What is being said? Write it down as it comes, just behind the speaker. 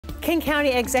King County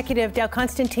Executive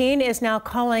Constantine is now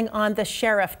calling on the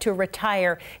sheriff to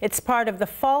retire. It's part of the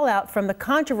fallout from the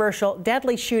controversial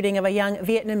deadly shooting of a young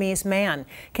Vietnamese man.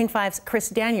 King 5's Chris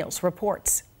Daniels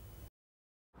reports.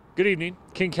 Good evening.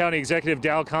 King County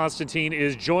Executive Constantine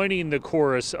is joining the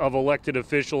chorus of elected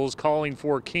officials calling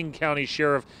for King County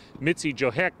Sheriff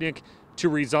Johanknecht to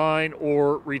resign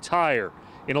or retire.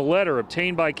 In a letter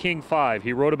obtained by King 5,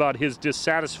 he wrote about his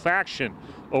dissatisfaction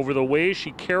over the way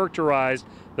she characterized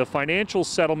the financial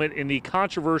settlement in the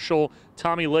controversial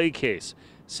Tommy Lay case,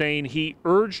 saying he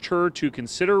urged her to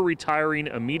consider retiring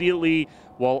immediately,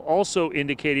 while also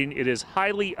indicating it is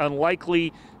highly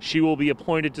unlikely she will be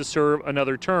appointed to serve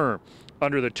another term.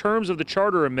 Under the terms of the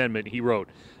charter amendment, he wrote,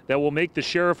 that will make the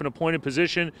sheriff an appointed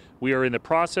position. We are in the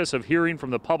process of hearing from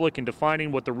the public and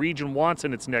defining what the region wants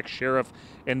in its next sheriff,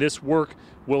 and this work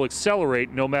will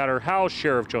accelerate no matter how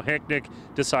Sheriff Johanknecht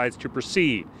decides to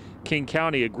proceed. King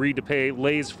County agreed to pay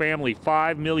Lay's family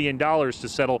 $5 million to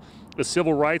settle a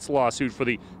civil rights lawsuit for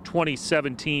the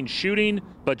 2017 shooting,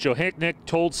 but Johanknecht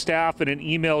told staff in an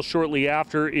email shortly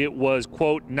after it was,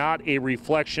 quote, not a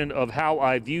reflection of how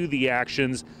I view the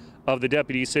actions of the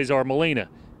Deputy Cesar Molina.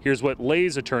 Here's what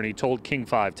Lay's attorney told King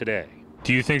 5 today.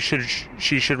 Do you think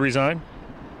she should resign?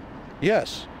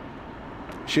 Yes.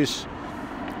 She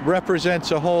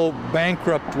represents a whole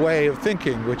bankrupt way of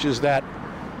thinking, which is that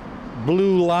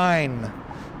blue line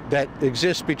that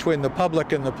exists between the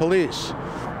public and the police.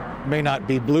 May not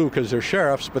be blue because they're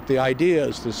sheriffs, but the idea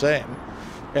is the same.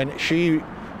 And she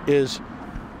is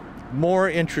more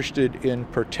interested in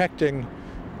protecting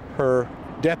her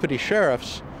deputy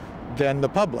sheriffs than the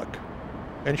public.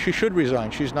 And she should resign.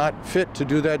 She's not fit to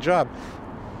do that job.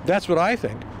 That's what I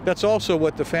think. That's also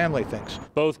what the family thinks.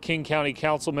 Both King County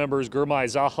Council members Gurmai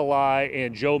Zahalai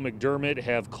and Joe McDermott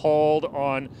have called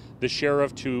on the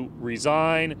sheriff to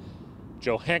resign.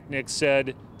 Johanknecht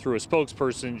said through a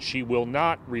spokesperson she will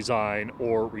not resign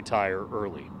or retire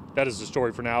early. That is the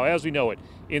story for now as we know it.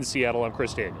 In Seattle, I'm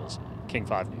Chris Daniels, King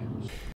 5 News.